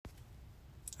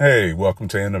Hey, welcome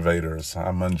to Innovators.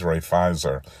 I'm Andre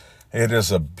Pfizer. It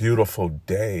is a beautiful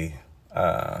day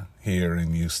here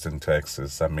in Houston,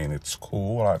 Texas. I mean, it's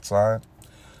cool outside.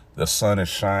 The sun is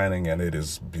shining and it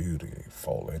is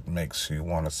beautiful. It makes you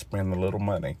want to spend a little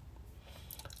money.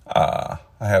 I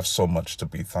have so much to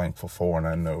be thankful for, and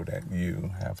I know that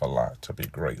you have a lot to be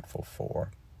grateful for.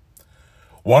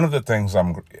 One of the things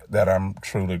that I'm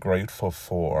truly grateful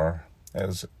for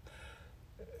is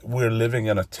we're living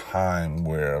in a time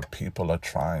where people are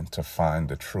trying to find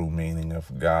the true meaning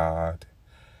of God,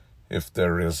 if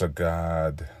there is a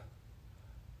God,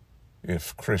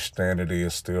 if Christianity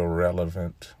is still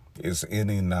relevant, is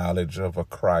any knowledge of a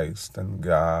Christ and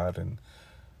God and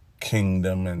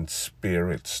kingdom and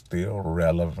spirit still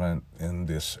relevant in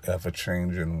this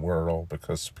ever-changing world,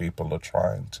 because people are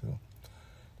trying to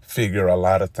figure a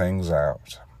lot of things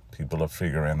out. People are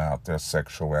figuring out their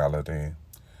sexuality.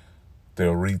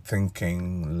 They're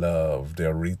rethinking love.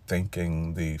 They're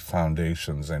rethinking the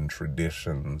foundations and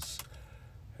traditions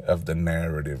of the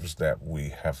narratives that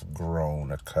we have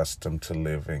grown accustomed to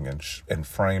living and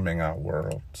framing our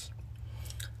worlds.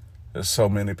 There's so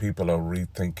many people are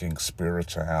rethinking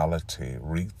spirituality,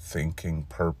 rethinking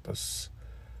purpose.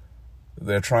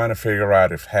 They're trying to figure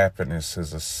out if happiness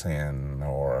is a sin,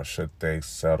 or should they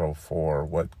settle for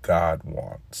what God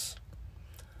wants.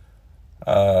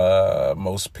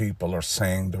 Most people are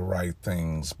saying the right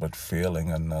things but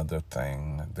feeling another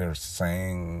thing. They're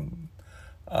saying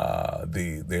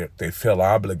they feel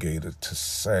obligated to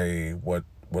say what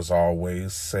was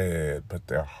always said, but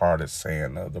their heart is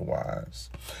saying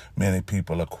otherwise. Many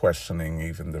people are questioning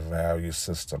even the value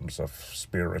systems of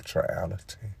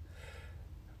spirituality.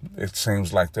 It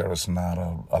seems like there is not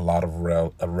a lot of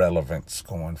relevance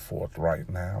going forth right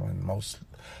now, and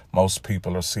most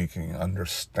people are seeking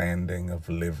understanding of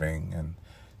living and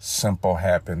simple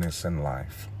happiness in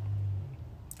life.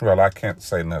 Well, I can't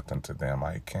say nothing to them.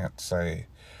 I can't say,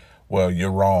 well,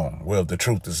 you're wrong. Well, the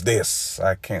truth is this.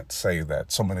 I can't say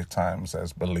that. So many times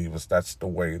as believers, that's the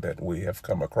way that we have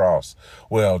come across.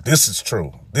 Well, this is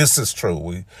true. This is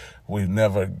true. We've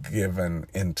never given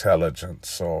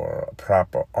intelligence or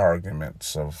proper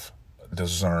arguments of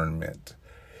discernment.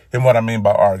 And what I mean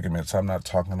by arguments, I'm not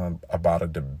talking about a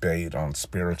debate on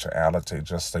spirituality,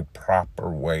 just a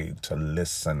proper way to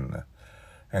listen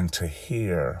and to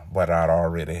hear without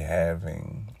already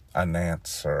having an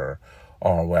answer,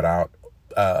 or without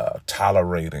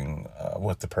tolerating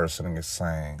what the person is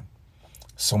saying.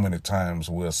 So many times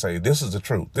we'll say, this is the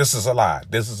truth, this is a lie,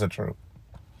 this is the truth.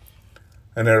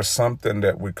 And there's something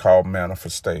that we call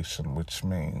manifestation, which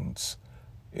means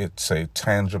it's a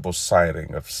tangible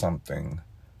sighting of something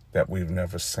that we've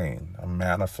never seen. A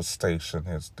manifestation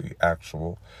is the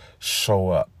actual show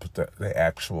up, the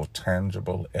actual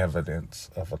tangible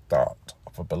evidence of a thought,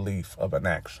 of a belief, of an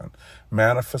action.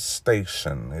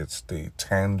 Manifestation is the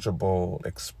tangible,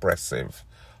 expressive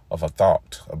of a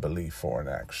thought, a belief, or an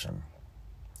action.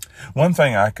 One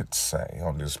thing I could say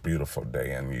on this beautiful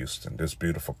day in Houston, this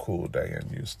beautiful, cool day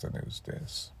in Houston, is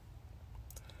this.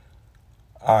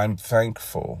 I'm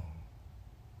thankful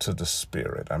to the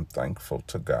Spirit. I'm thankful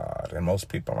to God. And most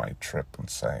people might trip and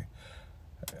say,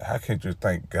 how could you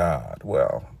thank God?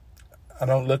 Well, I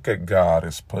don't look at God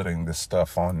as putting this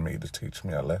stuff on me to teach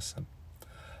me a lesson.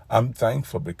 I'm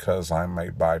thankful because I'm a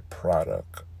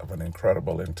byproduct of an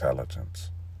incredible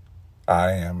intelligence.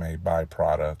 I am a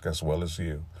byproduct, as well as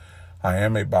you. I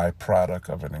am a byproduct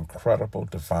of an incredible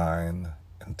divine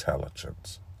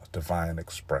intelligence, a divine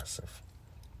expressive.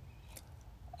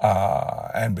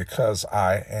 And because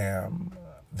I am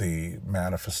the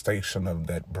manifestation of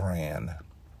that brand,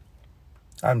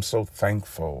 I'm so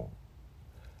thankful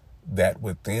that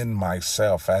within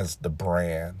myself as the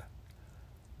brand,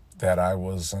 that I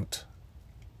wasn't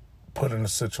put in a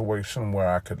situation where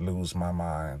I could lose my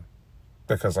mind,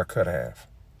 because I could have.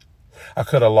 I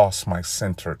could have lost my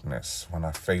centeredness when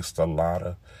I faced a lot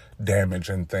of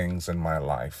damaging things in my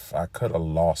life. I could have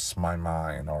lost my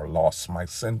mind or lost my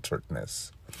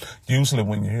centeredness. Usually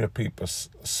when you hear people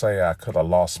say I could have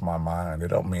lost my mind, it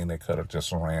don't mean they could have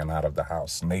just ran out of the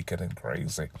house naked and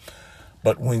crazy.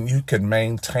 But when you can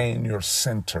maintain your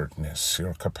centeredness,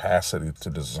 your capacity to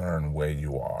discern where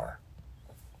you are,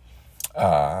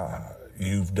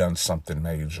 you've done something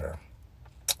major.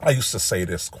 I used to say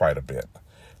this quite a bit.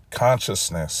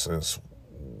 Consciousness is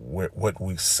what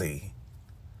we see,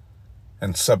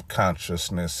 and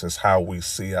subconsciousness is how we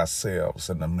see ourselves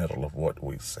in the middle of what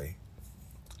we see.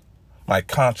 My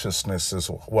consciousness is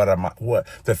what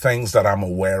the things that I'm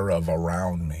aware of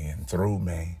around me and through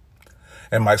me.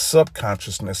 And my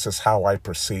subconsciousness is how I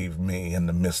perceive me in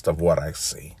the midst of what I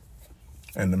see,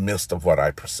 in the midst of what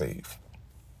I perceive.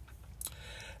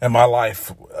 And my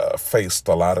life faced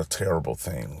a lot of terrible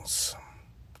things.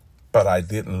 But I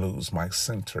didn't lose my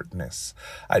centeredness.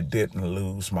 I didn't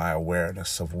lose my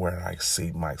awareness of where I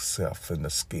see myself in the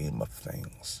scheme of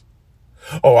things.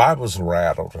 Oh, I was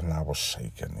rattled and I was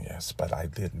shaken, yes, but I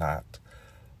did not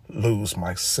lose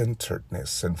my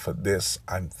centeredness. And for this,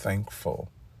 I'm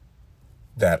thankful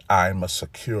that I'm a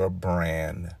secure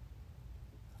brand,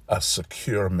 a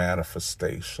secure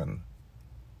manifestation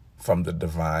from the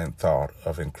divine thought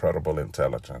of incredible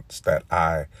intelligence,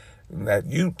 that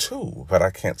you too, but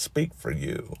I can't speak for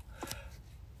you.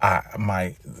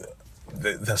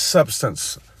 The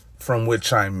substance from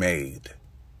which I'm made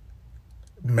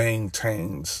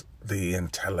maintains the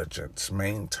intelligence,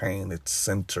 maintain its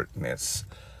centeredness,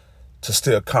 to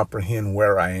still comprehend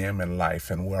where I am in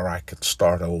life and where I could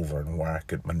start over and where I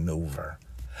could maneuver.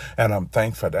 And I'm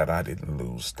thankful that I didn't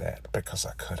lose that, because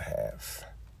I could have.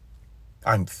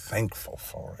 I'm thankful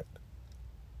for it.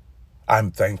 I'm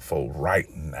thankful right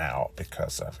now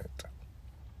because of it.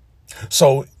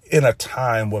 So in a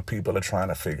time where people are trying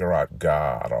to figure out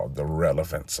God or the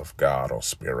relevance of God or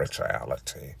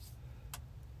spirituality,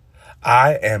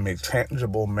 I am a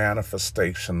tangible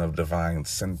manifestation of divine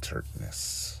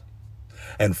centeredness.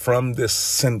 And from this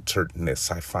centeredness,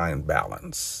 I find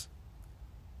balance.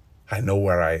 I know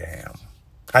where I am.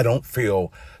 I don't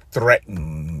feel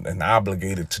threatened and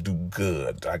obligated to do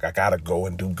good. Like I got to go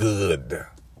and do good.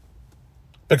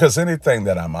 Because anything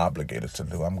that I'm obligated to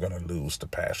do, I'm going to lose the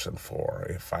passion for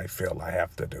if I feel I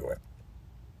have to do it.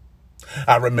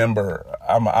 I remember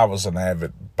I was an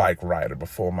avid bike rider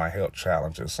before my health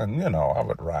challenges. And, I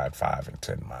would ride 5 and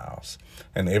 10 miles.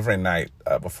 And every night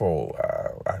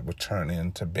before I would turn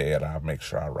into bed, I'd make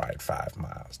sure I ride 5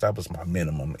 miles. That was my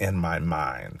minimum in my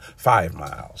mind, 5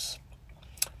 miles.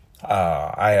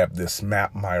 I have this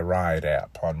Map My Ride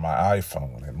app on my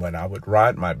iPhone. And when I would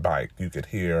ride my bike, you could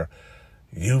hear,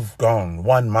 "You've gone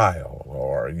 1 mile,"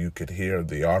 or you could hear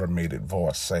the automated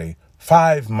voice say,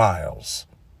 5 miles.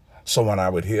 So when I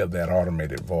would hear that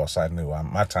automated voice, I knew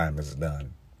my time is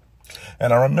done.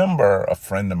 And I remember a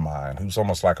friend of mine who's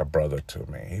almost like a brother to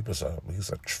me. He's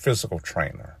a physical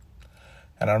trainer.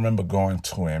 And I remember going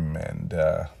to him and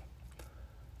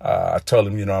I told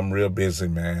him, I'm real busy,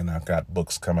 man. I've got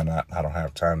books coming out. I don't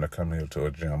have time to come here to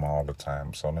a gym all the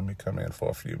time. So let me come in for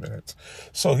a few minutes.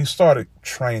 So he started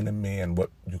training me in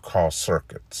what you call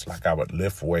circuits. Like I would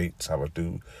lift weights. I would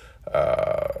do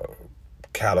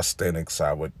calisthenics,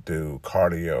 I would do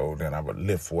cardio, then I would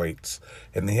lift weights.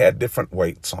 And he had different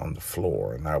weights on the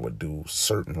floor, and I would do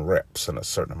certain reps in a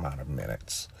certain amount of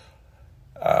minutes.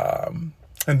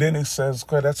 And then he says,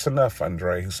 "Okay, that's enough,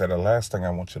 Andre." He said, "The last thing I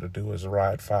want you to do is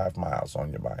ride 5 miles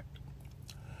on your bike."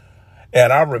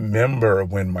 And I remember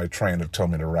when my trainer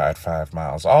told me to ride 5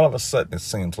 miles, all of a sudden it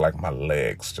seems like my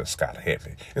legs just got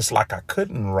heavy. It's like I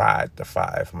couldn't ride the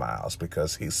 5 miles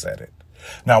because he said it.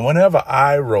 Now, whenever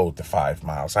I rode the 5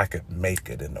 miles, I could make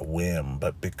it in a whim,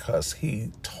 but because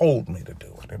he told me to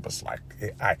do it, it was like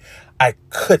I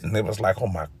couldn't. It was like, oh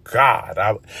my God!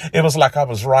 It was like I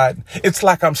was riding. It's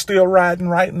like I'm still riding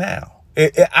right now.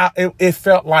 It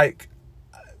felt like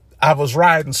I was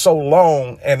riding so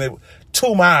long, and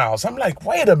 2 miles. I'm like,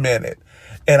 wait a minute.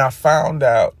 And I found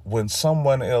out when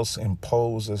someone else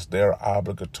imposes their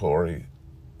obligatory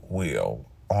will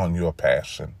on your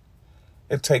passion,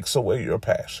 it takes away your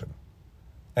passion,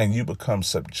 and you become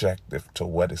subjective to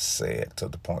what is said to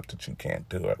the point that you can't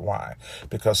do it. Why?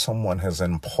 Because someone has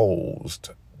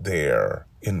imposed their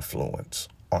influence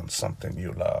on something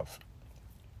you love.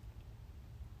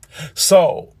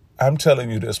 So I'm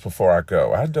telling you this before I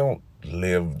go. I don't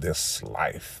live this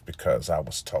life because I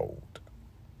was told.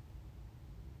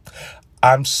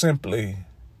 I'm simply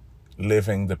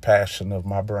living the passion of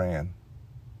my brand,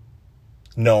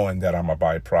 knowing that I'm a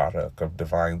byproduct of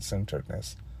divine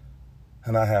centeredness,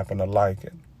 and I happen to like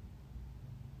it.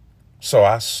 So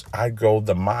I go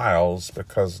the miles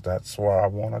because that's where I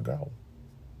want to go.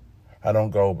 I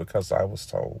don't go because I was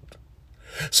told.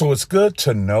 So it's good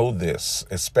to know this,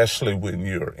 especially when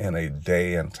you're in a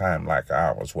day and time like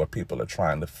ours where people are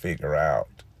trying to figure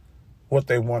out what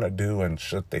they want to do and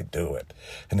should they do it,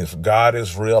 and if God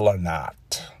is real or not.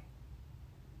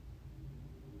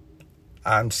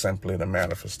 I'm simply the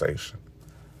manifestation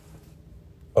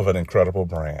of an incredible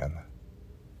brand.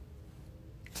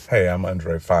 Hey, I'm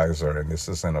Andre Pfizer, and this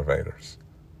is Innovators.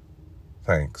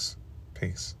 Thanks.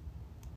 Peace.